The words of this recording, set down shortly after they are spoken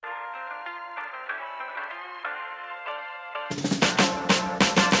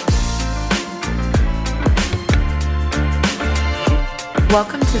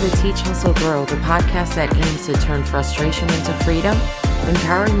Welcome to the Teach Hustle Grow, the podcast that aims to turn frustration into freedom,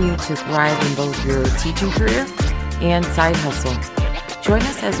 empowering you to thrive in both your teaching career and side hustle. Join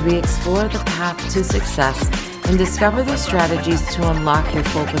us as we explore the path to success and discover the strategies to unlock your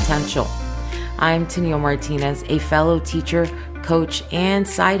full potential. I'm Tennille Martinez, a fellow teacher, coach, and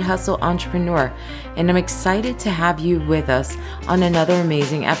side hustle entrepreneur, and I'm excited to have you with us on another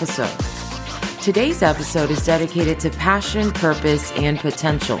amazing episode. Today's episode is dedicated to passion, purpose, and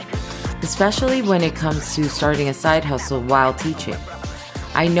potential, especially when it comes to starting a side hustle while teaching.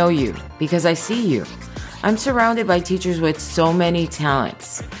 I know you because I see you. I'm surrounded by teachers with so many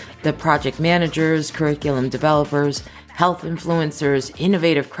talents. The project managers, curriculum developers, health influencers,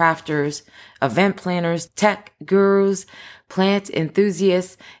 innovative crafters, event planners, tech gurus, plant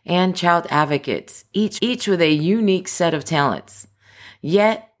enthusiasts, and child advocates, each with a unique set of talents.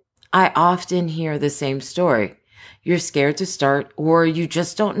 Yet, I often hear the same story. You're scared to start, or you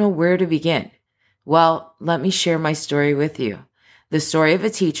just don't know where to begin. Well, let me share my story with you. The story of a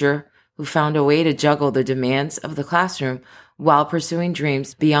teacher who found a way to juggle the demands of the classroom while pursuing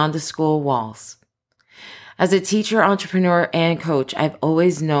dreams beyond the school walls. As a teacher, entrepreneur, and coach, I've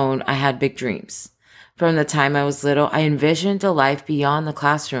always known I had big dreams. From the time I was little, I envisioned a life beyond the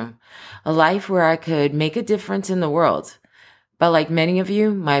classroom, a life where I could make a difference in the world. But like many of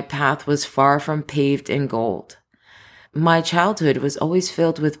you, my path was far from paved in gold. My childhood was always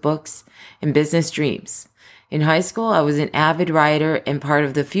filled with books and business dreams. In high school, I was an avid writer and part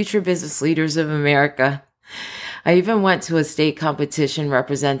of the Future Business Leaders of America. I even went to a state competition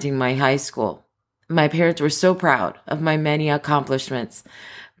representing my high school. My parents were so proud of my many accomplishments,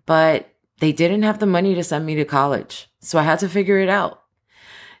 but they didn't have the money to send me to college, so I had to figure it out.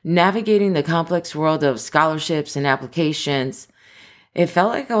 Navigating the complex world of scholarships and applications, it felt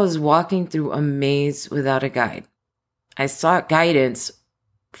like I was walking through a maze without a guide. I sought guidance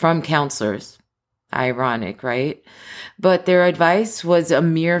from counselors. Ironic, right? But their advice was a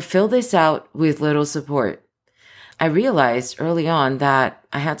mere fill this out with little support. I realized early on that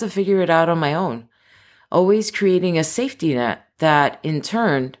I had to figure it out on my own, always creating a safety net that in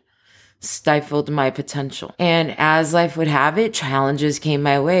turn stifled my potential. And as life would have it, challenges came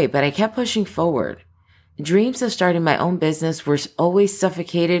my way, but I kept pushing forward. Dreams of starting my own business were always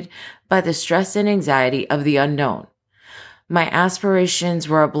suffocated by the stress and anxiety of the unknown. My aspirations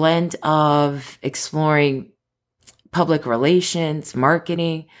were a blend of exploring public relations,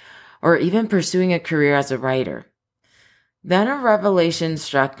 marketing, or even pursuing a career as a writer. Then a revelation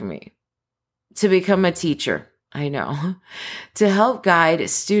struck me. To become a teacher, I know, to help guide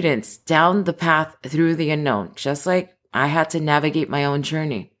students down the path through the unknown, just like I had to navigate my own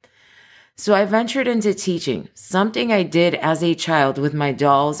journey. So I ventured into teaching. Something I did as a child with my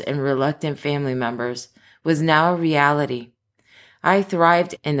dolls and reluctant family members was now a reality. I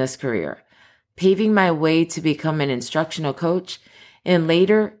thrived in this career, paving my way to become an instructional coach and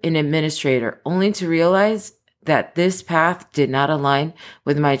later an administrator, only to realize that this path did not align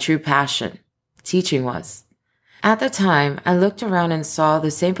with my true passion. Teaching was. At the time, I looked around and saw the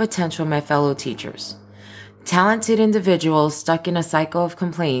same potential in my fellow teachers. Talented individuals stuck in a cycle of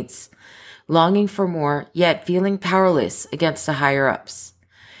complaints, longing for more, yet feeling powerless against the higher-ups.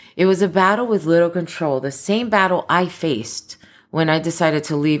 It was a battle with little control, the same battle I faced when I decided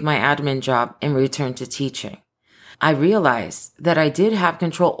to leave my admin job and return to teaching. I realized that I did have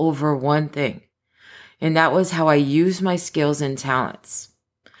control over one thing, and that was how I used my skills and talents.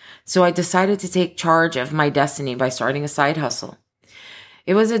 So I decided to take charge of my destiny by starting a side hustle.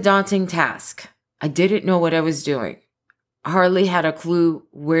 It was a daunting task. I didn't know what I was doing. I hardly had a clue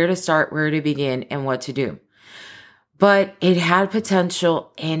where to start, where to begin, and what to do. But it had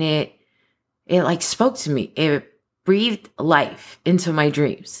potential, and it spoke to me. It breathed life into my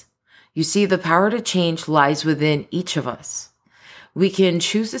dreams. You see, the power to change lies within each of us. We can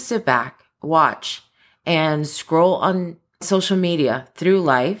choose to sit back, watch, and scroll on social media through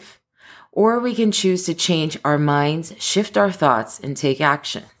life, or we can choose to change our minds, shift our thoughts, and take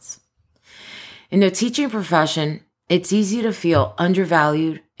actions. In the teaching profession, it's easy to feel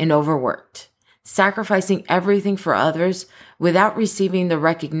undervalued and overworked, sacrificing everything for others without receiving the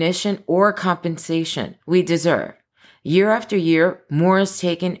recognition or compensation we deserve. Year after year, more is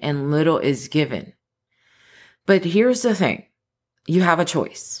taken and little is given. But here's the thing. You have a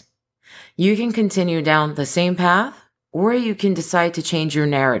choice. You can continue down the same path, or you can decide to change your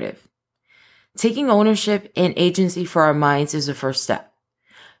narrative. Taking ownership and agency for our minds is the first step.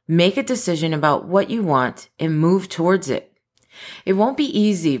 Make a decision about what you want and move towards it. It won't be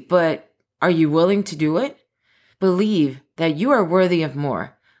easy, but are you willing to do it? Believe that you are worthy of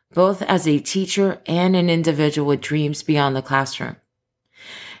more, both as a teacher and an individual with dreams beyond the classroom.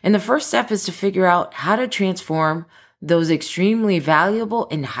 And the first step is to figure out how to transform those extremely valuable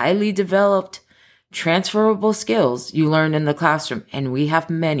and highly developed transferable skills you learned in the classroom. And we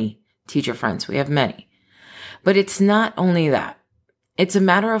have many, teacher friends, we have many. But it's not only that. It's a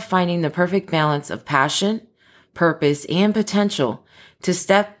matter of finding the perfect balance of passion, purpose, and potential to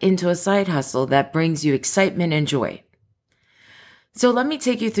step into a side hustle that brings you excitement and joy. So let me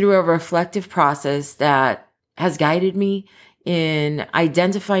take you through a reflective process that has guided me in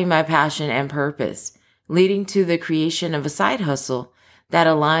identifying my passion and purpose, leading to the creation of a side hustle that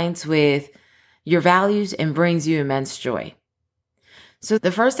aligns with your values and brings you immense joy. So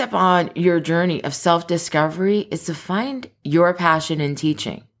the first step on your journey of self-discovery is to find your passion in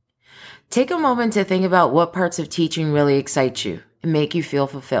teaching. Take a moment to think about what parts of teaching really excite you and make you feel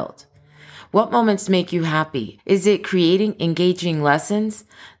fulfilled. What moments make you happy? Is it creating engaging lessons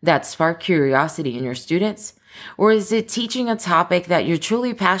that spark curiosity in your students? Or is it teaching a topic that you're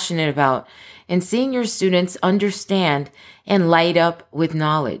truly passionate about and seeing your students understand and light up with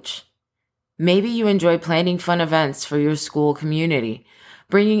knowledge? Maybe you enjoy planning fun events for your school community,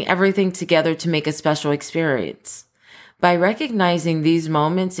 bringing everything together to make a special experience. By recognizing these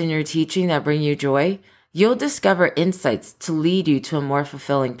moments in your teaching that bring you joy, you'll discover insights to lead you to a more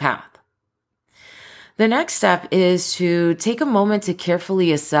fulfilling path. The next step is to take a moment to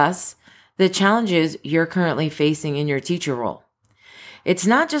carefully assess the challenges you're currently facing in your teacher role. It's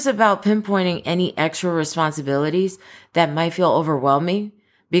not just about pinpointing any extra responsibilities that might feel overwhelming,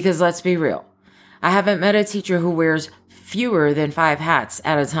 because let's be real, I haven't met a teacher who wears fewer than 5 hats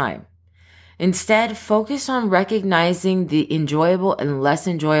at a time. Instead, focus on recognizing the enjoyable and less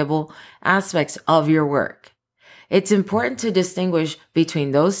enjoyable aspects of your work. It's important to distinguish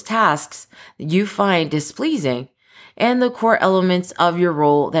between those tasks you find displeasing and the core elements of your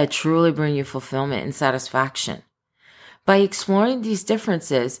role that truly bring you fulfillment and satisfaction. By exploring these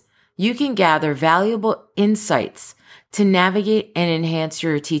differences, you can gather valuable insights to navigate and enhance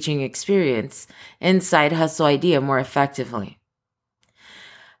your teaching experience and side hustle idea more effectively.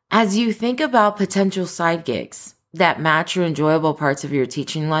 As you think about potential side gigs that match your enjoyable parts of your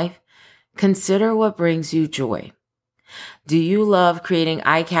teaching life, consider what brings you joy. Do you love creating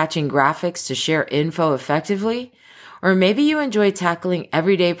eye-catching graphics to share info effectively? Or maybe you enjoy tackling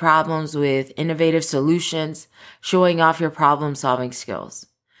everyday problems with innovative solutions, showing off your problem-solving skills.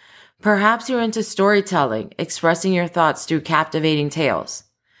 Perhaps you're into storytelling, expressing your thoughts through captivating tales.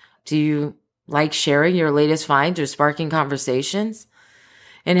 Do you like sharing your latest finds or sparking conversations?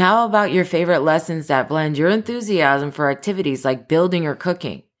 And how about your favorite lessons that blend your enthusiasm for activities like building or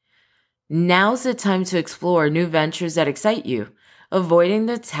cooking? Now's the time to explore new ventures that excite you, avoiding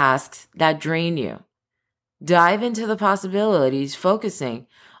the tasks that drain you. Dive into the possibilities, focusing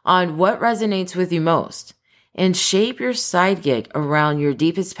on what resonates with you most, and shape your side gig around your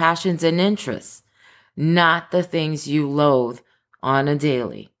deepest passions and interests, not the things you loathe on a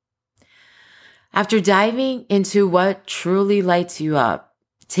daily. After diving into what truly lights you up,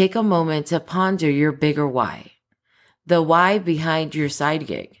 take a moment to ponder your bigger why, the why behind your side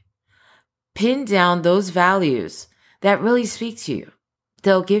gig. Pin down those values that really speak to you.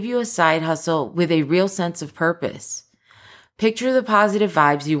 They'll give you a side hustle with a real sense of purpose. Picture the positive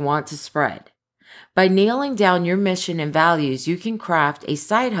vibes you want to spread. By nailing down your mission and values, you can craft a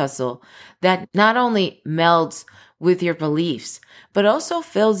side hustle that not only melds with your beliefs, but also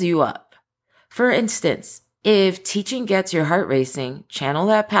fills you up. For instance, if teaching gets your heart racing, channel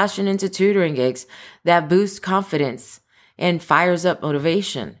that passion into tutoring gigs that boost confidence and fires up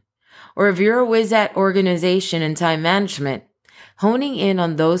motivation. Or if you're a whiz at organization and time management, honing in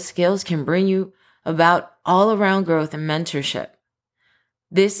on those skills can bring you about all-around growth and mentorship.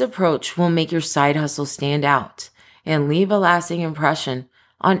 This approach will make your side hustle stand out and leave a lasting impression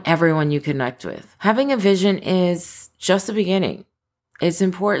on everyone you connect with. Having a vision is just the beginning. It's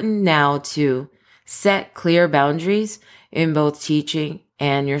important now to set clear boundaries in both teaching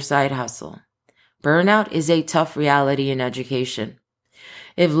and your side hustle. Burnout is a tough reality in education.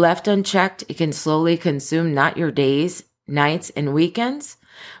 If left unchecked, it can slowly consume not your days, nights, and weekends,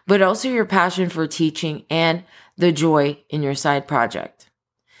 but also your passion for teaching and the joy in your side project.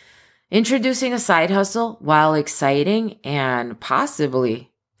 Introducing a side hustle, while exciting and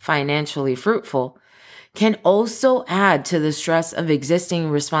possibly financially fruitful, can also add to the stress of existing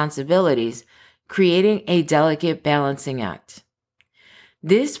responsibilities, creating a delicate balancing act.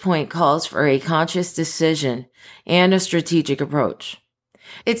 This point calls for a conscious decision and a strategic approach.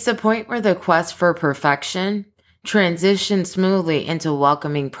 It's the point where the quest for perfection transitions smoothly into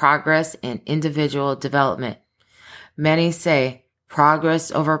welcoming progress and individual development. Many say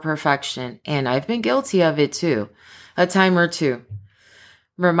progress over perfection, and I've been guilty of it too, a time or two,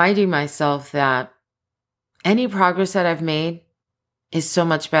 reminding myself that any progress that I've made is so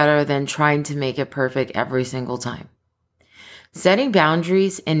much better than trying to make it perfect every single time. Setting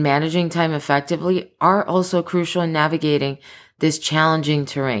boundaries and managing time effectively are also crucial in navigating this challenging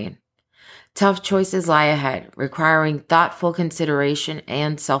terrain. Tough choices lie ahead, requiring thoughtful consideration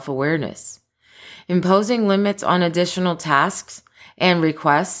and self-awareness. Imposing limits on additional tasks and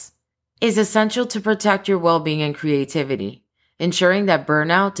requests is essential to protect your well-being and creativity, ensuring that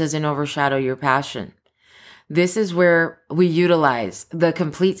burnout doesn't overshadow your passion. This is where we utilize the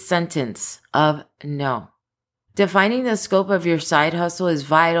complete sentence of no. Defining the scope of your side hustle is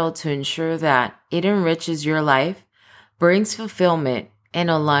vital to ensure that it enriches your life, brings fulfillment, and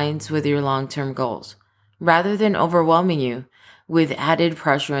aligns with your long-term goals, rather than overwhelming you with added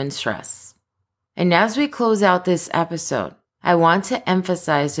pressure and stress. And as we close out this episode, I want to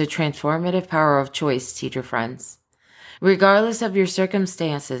emphasize the transformative power of choice, teacher friends. Regardless of your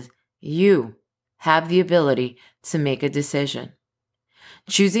circumstances, you have the ability to make a decision.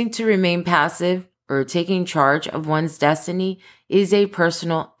 Choosing to remain passive or taking charge of one's destiny is a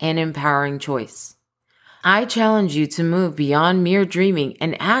personal and empowering choice. I challenge you to move beyond mere dreaming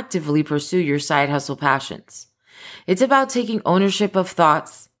and actively pursue your side hustle passions. It's about taking ownership of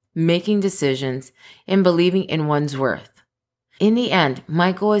thoughts, making decisions, and believing in one's worth. In the end,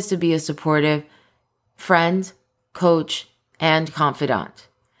 my goal is to be a supportive friend, coach, and confidant,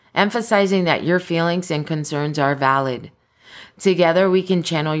 emphasizing that your feelings and concerns are valid. Together, we can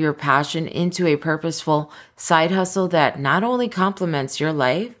channel your passion into a purposeful side hustle that not only complements your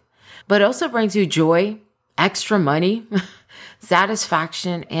life, but also brings you joy, extra money,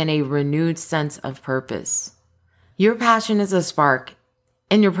 satisfaction, and a renewed sense of purpose. Your passion is a spark,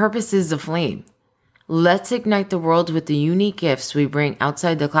 and your purpose is a flame. Let's ignite the world with the unique gifts we bring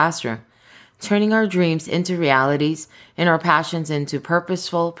outside the classroom, turning our dreams into realities and our passions into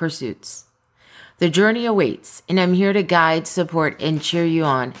purposeful pursuits. The journey awaits, and I'm here to guide, support, and cheer you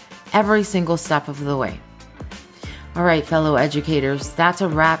on every single step of the way. All right, fellow educators, that's a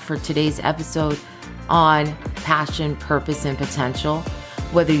wrap for today's episode on passion, purpose, and potential.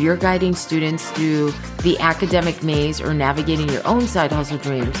 Whether you're guiding students through the academic maze or navigating your own side hustle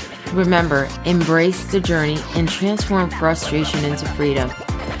dreams, remember, embrace the journey and transform frustration into freedom.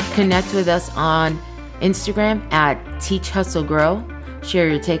 Connect with us on Instagram at Teach Hustle Grow. Share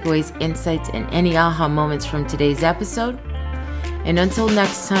your takeaways, insights, and any aha moments from today's episode. And until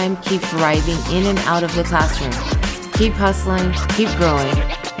next time, keep thriving in and out of the classroom. Keep hustling, keep growing,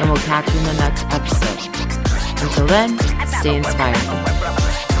 and we'll catch you in the next episode. Until then, stay inspired.